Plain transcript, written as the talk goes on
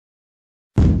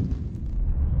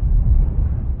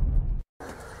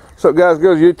What's up, guys?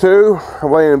 Goes you too.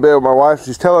 I'm laying in bed with my wife.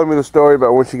 She's telling me the story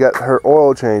about when she got her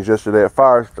oil changed yesterday at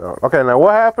Firestone. Okay, now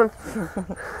what happened?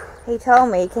 He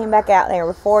told me he came back out there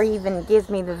before he even gives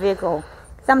me the vehicle.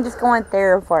 So I'm just going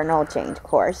there for an oil change, of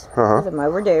course, because I'm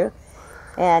overdue.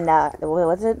 And what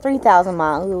was it, 3,000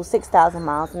 miles, it was 6,000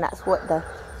 miles, and that's what the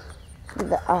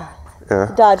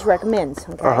Dodge recommends.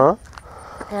 Okay.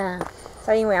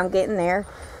 So anyway, I'm getting there,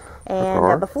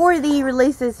 and before he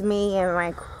releases me in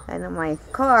my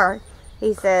car,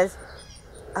 he says,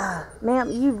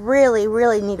 "Ma'am, you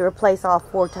really need to replace all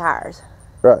 4 tires."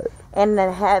 Right. And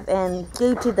then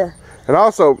due to the and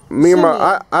also me and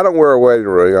I don't wear a wedding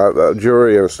ring,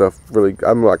 jewelry and stuff. Really,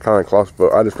 I'm like kind of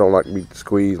claustrophobic. I just don't like to be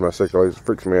squeezed. My circulation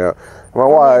freaks me out. My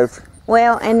wife.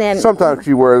 Well, and then sometimes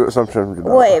she wears it, sometimes she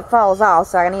don't. Well, it falls off,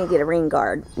 so I need to get a ring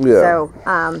guard. Yeah. So,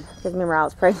 because remember I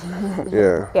was pregnant.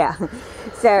 Yeah. Yeah.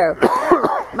 So,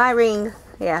 my ring.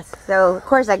 Yes. So, of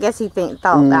course, I guess he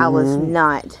thought that I was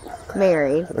not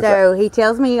married. So he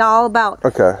tells me all about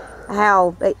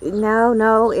how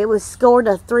no, it was scored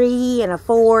a 3 and a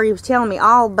 4. He was telling me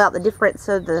all about the difference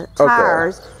of the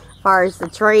tires. As far as the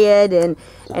tread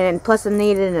and plus I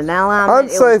needed an alignment.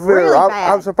 Unsafe. Really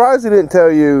I'm surprised he didn't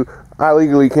tell you I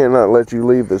legally cannot let you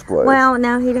leave this place. Well,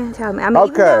 no, he didn't tell me. I mean,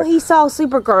 even though he saw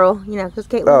Supergirl, because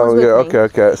Caitlin was with me.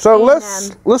 Okay. So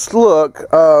let's look.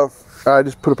 I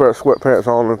just put a pair of sweatpants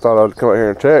on and thought I'd come out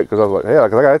here and check because I was like, hey, I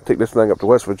got to take this thing up to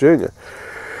West Virginia.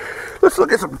 Let's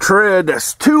look at some tread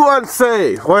that's too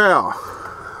unsafe. Well,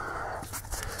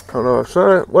 I don't know,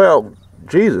 son. Well,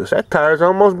 Jesus, that tire's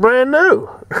almost brand new.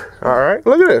 All right,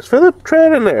 look at this. Feel the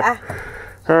tread in there.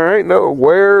 All right, no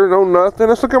wear, no nothing.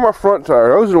 Let's look at my front tire.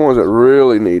 Those are the ones that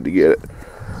really need to get it.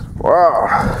 Wow.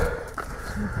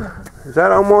 Is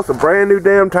that almost a brand new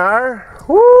damn tire?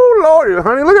 Woo, Lordy,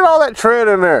 honey, look at all that tread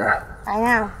in there. I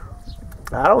know.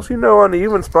 I don't see no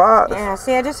uneven spots. Yeah,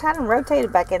 see, I just had them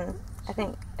rotated back in, I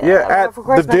think. Yeah, at the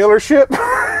dealership.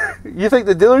 You think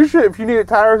the dealership, if you need a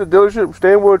tire at the dealership,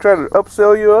 Stan will try to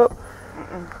upsell you up?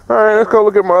 All right, let's go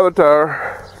look at my other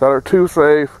tire. That are too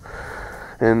safe.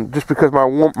 And just because my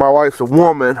wife's a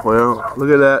woman, well, look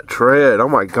at that tread. Oh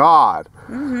my God.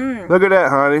 Look at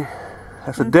that, honey.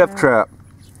 That's a death trap.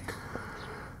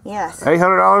 Yes.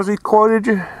 $800 he quoted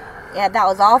you? Yeah, that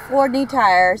was all 4 new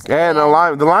tires. Yeah, and the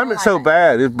alignment's so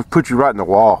bad, it puts you right in the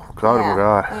wall. God, oh my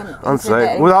God.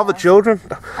 Unsafe. With all the children?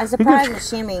 I'm surprised the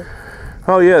shimmy.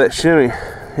 Oh yeah, that shimmy.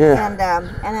 Yeah.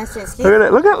 And I said, look at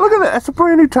that. Look at that. That's a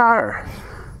brand new tire.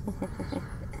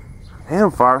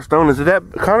 Damn, Firestone. Is it that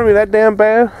economy that damn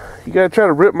bad? You gotta try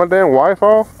to rip my damn wife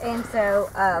off? And so,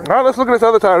 all right, let's look at this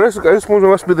other tire. This one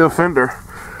must be the offender.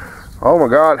 Oh my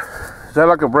God. Is that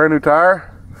like a brand new tire?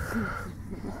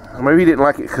 Or maybe he didn't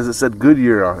like it because it said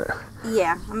Goodyear on it.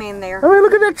 Yeah, I mean,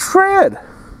 look at that tread.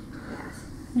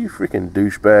 You freaking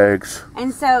douchebags.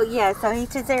 And so, so he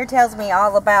sits there and tells me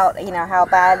all about, how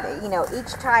bad,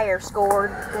 each tire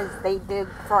scored because they did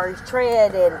as far as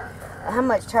tread and how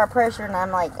much tire pressure. And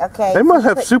I'm like, okay. They must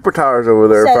have super tires over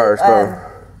there at Firestone.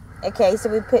 Okay, so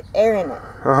we put air in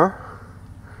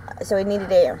it. So we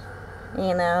needed air,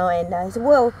 and I said,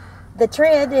 well, the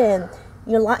tread and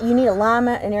you need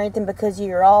alignment and everything because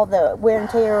you're all the wear and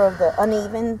tear of the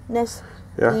unevenness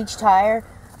of each tire.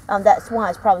 That's why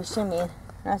it's probably shimmying.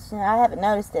 I said, I haven't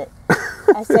noticed it.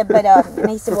 I said, but, and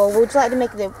he said, well, would you like to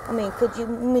make could you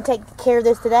let me take care of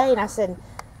this today? And I said,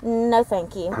 no,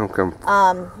 thank you. Okay.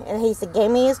 And he said, gave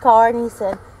me his card, and he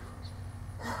said,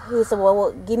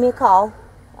 well, give me a call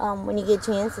when you get a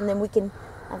chance, and then I can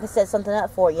set something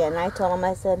up for you. And I told him,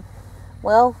 I said,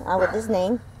 well, with his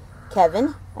name,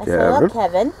 Kevin. I said, well,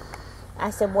 Kevin. I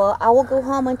said, well, I will go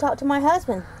home and talk to my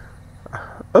husband.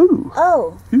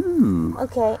 Oh. Ooh.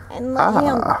 Okay, and let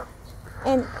him.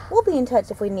 And we'll be in touch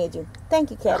if we need you.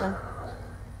 Thank you, Kevin.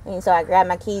 And so I grabbed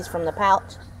my keys from the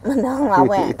pouch. And on I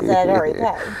went because I'd already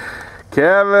paid.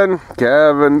 Kevin.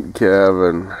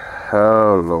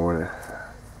 Oh, Lord.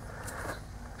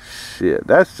 Shit,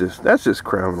 that's just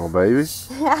criminal, baby.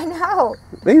 I know.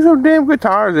 These are damn good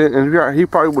tires, and he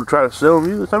probably would try to sell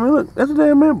them. I mean, look, that's a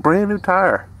damn brand new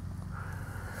tire.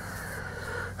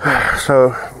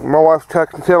 So my wife's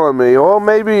telling me, well,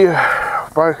 maybe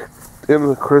by the end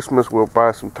of Christmas we'll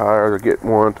buy some tires or get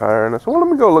one tire. And I said, well,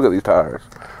 let me go look at these tires.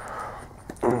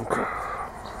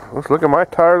 Let's look at my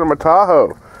tires on my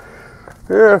Tahoe.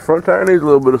 Yeah, front tire needs a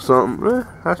little bit of something.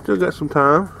 I still got some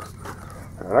time.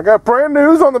 And I got brand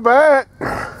news on the back.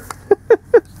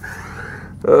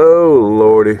 Oh,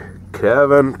 Lordy.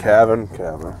 Kevin.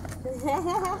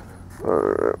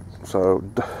 So,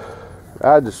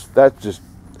 that's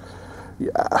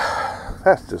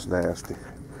just nasty.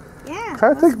 Yeah.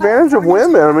 Trying to take advantage of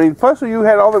women. I mean, plus you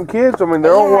had all them kids. I mean,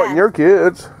 they're all wanting your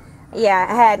kids. Yeah,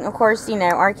 I had, of course, you know,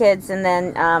 our kids and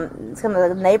then some of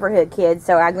the neighborhood kids.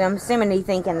 So I'm assuming he's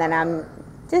thinking that I'm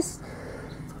just,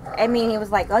 I mean, he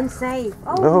was like, unsafe.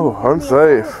 Oh, no,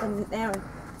 unsafe.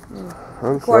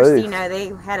 Of course, you know, they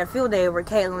had a field day over.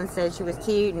 Caitlin said she was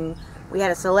cute, and we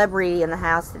had a celebrity in the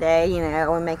house today, you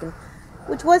know, and making,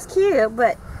 which was cute,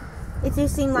 but it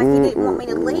just seemed like he didn't want me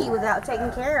to leave without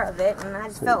taking care of it, and I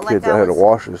just felt like I had to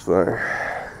wash this thing.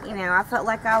 You know, I felt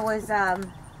like I was,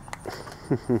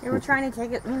 they were trying to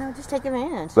take it, you know, just take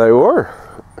advantage. They were.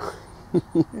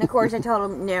 And of course, I told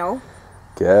him no.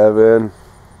 Kevin.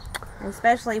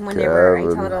 Especially whenever I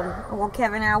told him, well,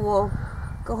 Kevin, I will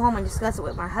go home and discuss it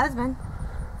with my husband.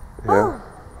 Yeah.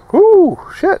 Ooh,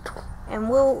 shit.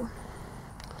 And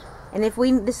and if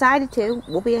we decided to,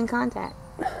 we'll be in contact.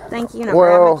 Thank you.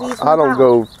 Well, I don't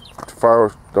go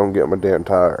don't get my damn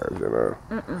tires, you know.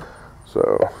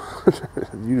 So,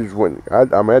 you just went, I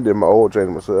mean, I did my oil change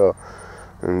myself,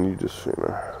 and you just, you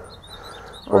know,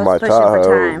 on my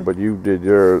Tahoe, but you did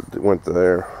went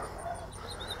there.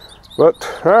 But,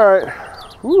 alright,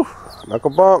 whew,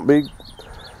 knuckle bump, big.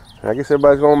 I guess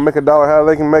everybody's going to make a dollar how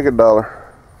they can make a dollar.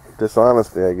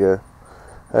 Dishonesty, I guess.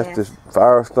 That's just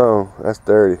Firestone. That's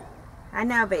dirty. I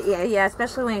know, but yeah,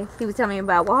 especially when he was telling me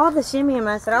about, well, all the shimmying.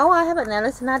 I said, oh, I haven't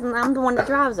noticed, and I'm the one that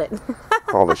drives it.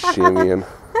 All the shimmying.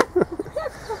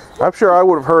 I'm sure I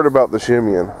would have heard about the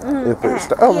shimmying. If it's,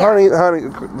 honey,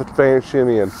 the fan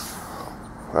shimmying.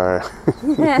 All right.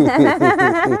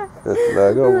 Let's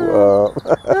go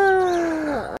up.